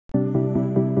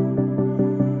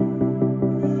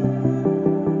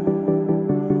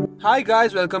Hi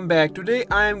guys, welcome back. Today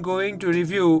I am going to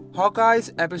review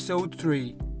Hawkeye's episode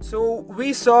 3. So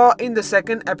we saw in the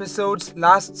second episode's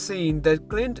last scene that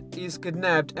Clint is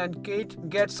kidnapped and Kate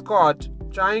gets caught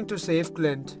trying to save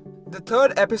Clint. The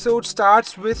third episode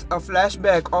starts with a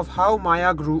flashback of how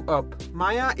Maya grew up.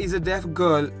 Maya is a deaf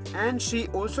girl and she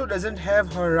also doesn't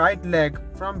have her right leg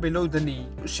from below the knee.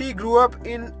 She grew up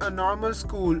in a normal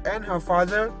school and her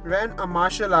father ran a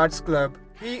martial arts club.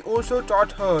 He also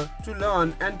taught her to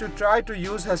learn and to try to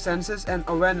use her senses and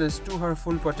awareness to her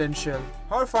full potential.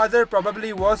 Her father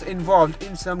probably was involved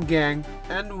in some gang,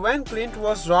 and when Clint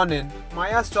was Ronin,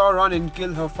 Maya saw Ronin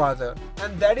kill her father.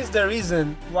 And that is the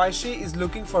reason why she is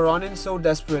looking for Ronin so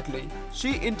desperately.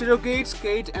 She interrogates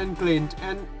Kate and Clint,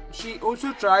 and she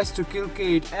also tries to kill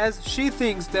Kate as she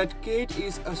thinks that Kate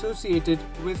is associated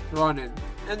with Ronin.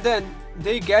 And then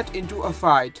they get into a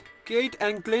fight. Kate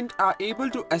and Clint are able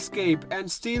to escape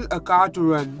and steal a car to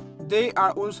run. They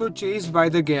are also chased by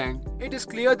the gang. It is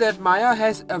clear that Maya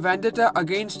has a vendetta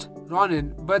against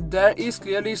Ronin, but there is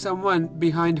clearly someone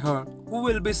behind her, who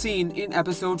will be seen in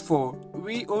episode 4.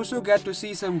 We also get to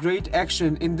see some great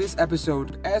action in this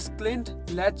episode as Clint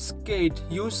lets Kate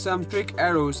use some trick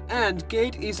arrows and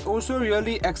Kate is also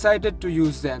really excited to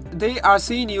use them. They are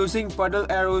seen using puddle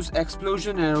arrows,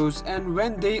 explosion arrows, and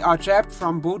when they are trapped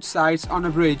from both sides on a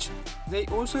bridge, they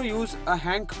also use a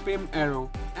Hank Pym arrow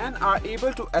and are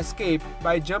able to escape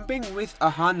by jumping with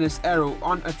a harness arrow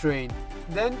on a train.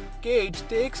 Then Kate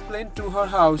takes Clint to her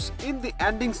house. In the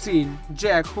ending scene,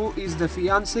 Jack, who is the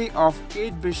fiancé of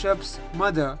Kate Bishop's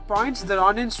mother, points the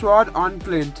Ronin sword on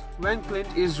Clint when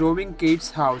Clint is roaming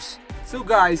Kate's house. So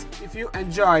guys, if you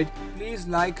enjoyed, please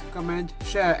like, comment,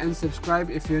 share and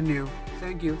subscribe if you're new.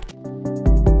 Thank you.